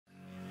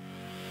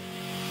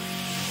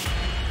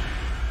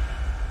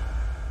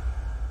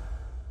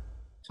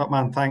Top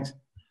man, thanks.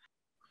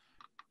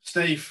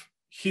 Steve,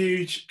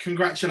 huge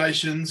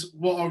congratulations.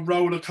 What a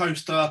roller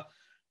coaster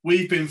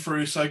we've been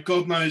through. So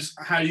God knows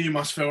how you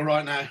must feel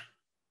right now.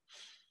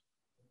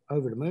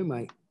 Over the moon,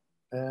 mate.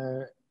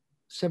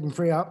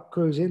 7-3 up,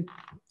 cruising,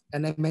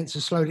 and then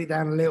Mensur slowed it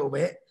down a little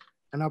bit,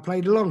 and I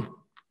played along.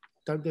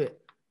 Don't do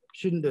it.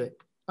 Shouldn't do it.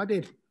 I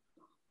did.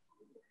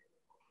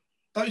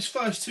 Those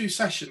first two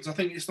sessions, I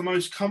think it's the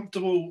most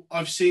comfortable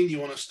I've seen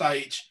you on a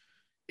stage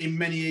in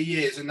many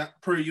years, and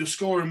that proved your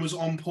scoring was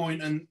on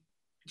point. And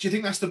do you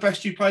think that's the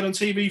best you played on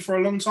TV for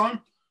a long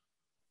time?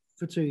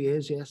 For 2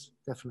 years, yes,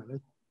 definitely.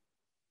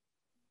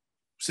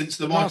 Since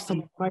the last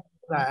time I played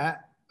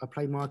that, I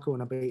played Michael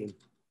and I beat him.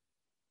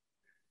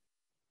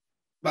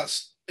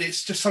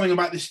 It's just something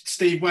about this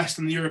Steve West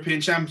and the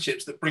European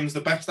Championships that brings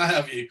the best out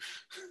of you.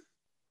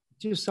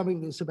 Just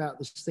something that's about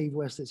the Steve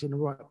West that's in the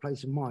right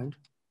place of mind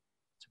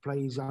to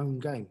play his own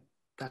game.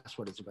 That's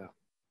what it's about.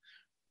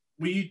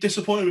 Were you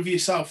disappointed with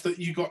yourself that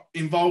you got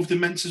involved in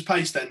Mensur's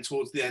pace then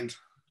towards the end?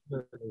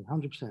 100%.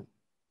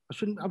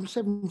 I'm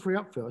 7-3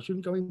 up, Phil. I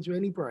shouldn't go into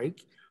any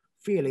break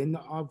feeling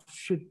that I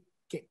should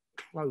get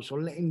close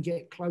or let him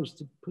get close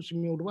to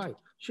pushing me all the way.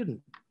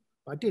 Shouldn't.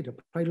 But I did. I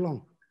played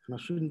along, and I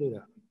shouldn't do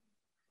that.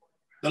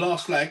 The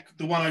last leg,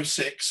 the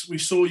 106, we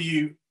saw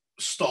you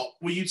stop.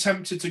 Were you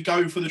tempted to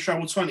go for the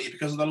treble 20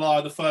 because of the lie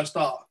of the first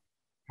dart?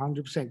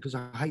 100%, because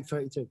I hate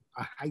 32.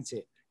 I hate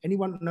it.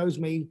 Anyone that knows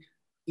me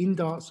in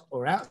darts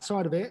or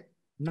outside of it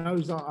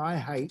knows that I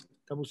hate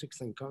double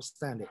 16. Can't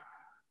stand it.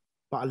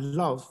 But I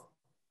love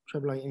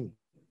treble 18.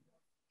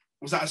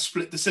 Was that a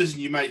split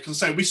decision you made?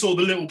 Because we saw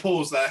the little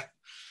pause there.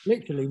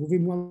 Literally,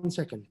 within 1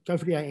 second. Go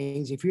for the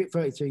 18s. If you hit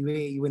 32,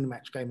 you win the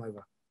match. Game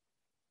over.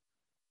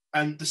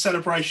 And the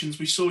celebrations,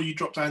 we saw you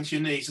drop down to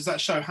your knees. Does that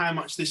show how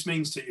much this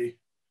means to you?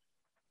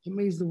 It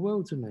means the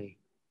world to me.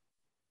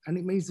 And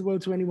it means the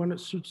world to anyone that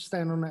should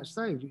stand on that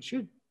stage. It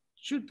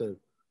should do.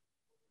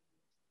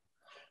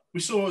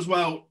 We saw as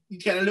well, you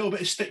get a little bit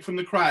of stick from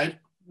the crowd.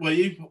 Were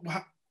you?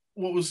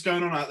 What was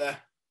going on out there?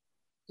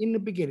 In the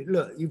beginning,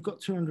 look, you've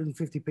got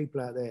 250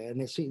 people out there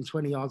and they're sitting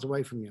 20 yards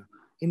away from you.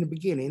 In the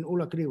beginning,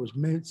 all I could hear was,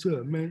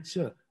 Mensur,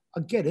 Mensur. I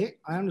get it.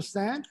 I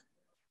understand.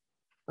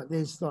 But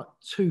there's like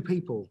 2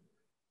 people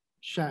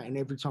shouting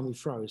every time you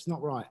throw. It's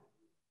not right.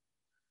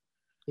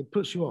 It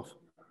puts you off.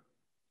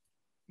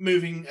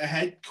 Moving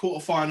ahead,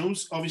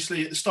 quarterfinals.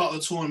 Obviously, at the start of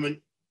the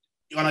tournament,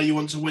 I know you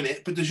want to win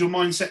it, but does your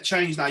mindset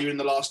change now you're in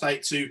the last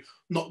 8 to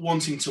not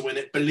wanting to win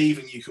it,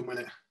 believing you can win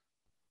it?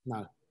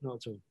 No, not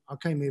at all. I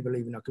came here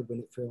believing I could win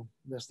it, Phil.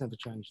 That's never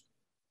changed.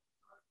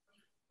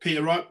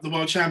 Peter Wright, the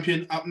world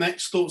champion, up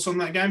next. Thoughts on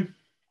that game?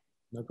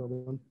 No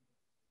problem.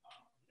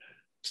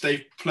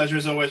 Steve, pleasure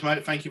as always,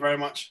 mate. Thank you very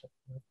much.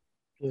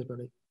 Cheers,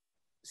 buddy.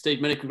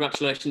 Steve, many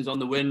congratulations on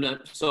the win.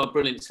 Saw a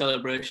brilliant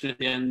celebration at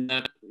the end.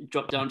 You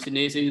dropped down to your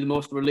knees. Are you the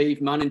most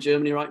relieved man in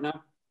Germany right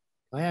now?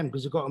 I am,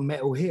 because I've got a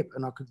metal hip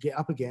and I could get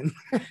up again.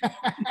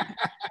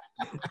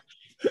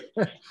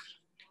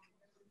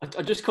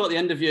 I just caught the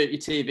end of your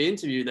TV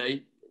interview there.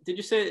 Did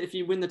you say if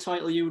you win the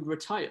title, you would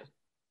retire?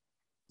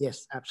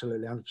 Yes,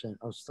 absolutely, 100%.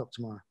 I'll stop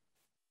tomorrow.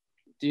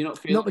 Do you not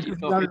feel not because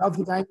I don't love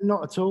the game,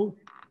 not at all.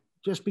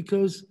 Just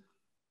because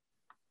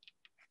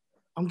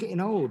I'm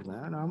getting old,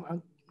 man.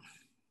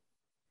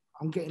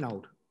 I'm getting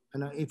old.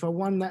 And if I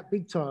won that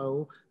big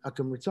title, I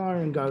can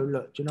retire and go,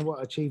 look, do you know what?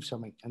 I achieved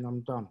something and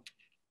I'm done.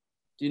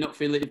 Do you not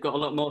feel that you've got a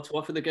lot more to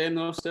offer the game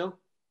though still?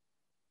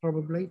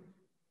 Probably.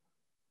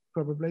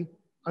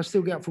 I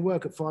still get up for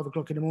work at 5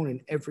 o'clock in the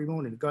morning, every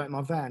morning, go out in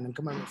my van and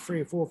come home at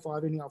 3 or 4 or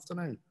 5 in the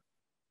afternoon.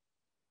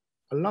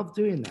 I love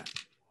doing that.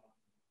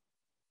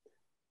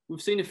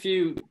 We've seen a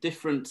few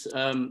different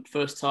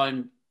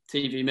first-time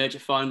TV major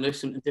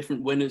finalists and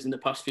different winners in the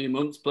past few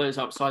months, players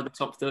outside the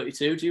top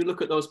 32. Do you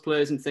look at those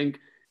players and think,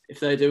 if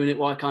they're doing it,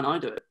 why can't I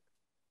do it?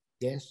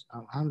 Yes,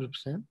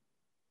 100%.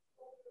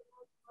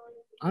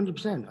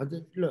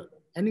 100%. Look,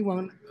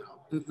 anyone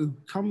who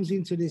comes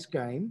into this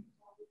game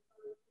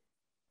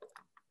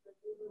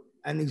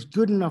and is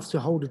good enough to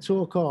hold a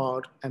tour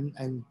card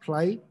and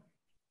play,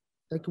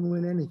 they can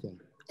win anything.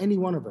 Any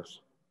one of us.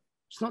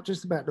 It's not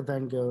just about the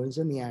Van Gerwens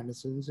and the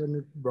Andersons and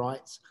the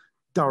Wrights,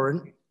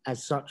 Durrant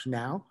as such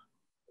now.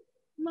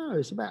 No,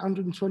 it's about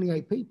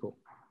 128 people.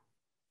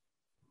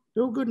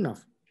 They're all good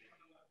enough.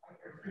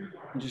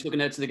 I'm just looking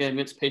ahead to the game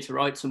against Peter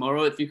Wright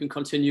tomorrow. If you can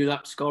continue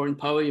that scoring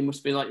power, you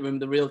must be like you're in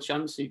the real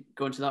chance. You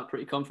go into that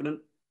pretty confident.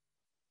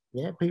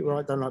 Yeah, Peter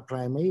Wright don't like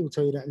playing me. He'll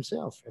tell you that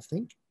himself, I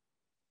think.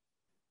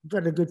 We've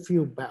had a good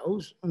few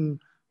battles, and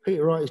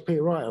Peter Wright is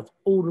Peter Wright. I've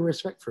all the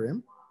respect for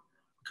him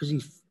because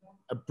he's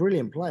a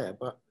brilliant player,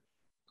 but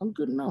I'm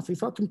good enough.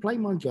 If I can play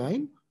my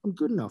game, I'm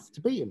good enough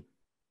to beat him.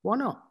 Why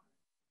not?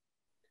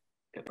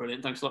 Yeah,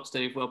 brilliant. Thanks a lot,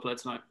 Steve. Well played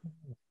tonight.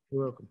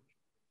 You're welcome.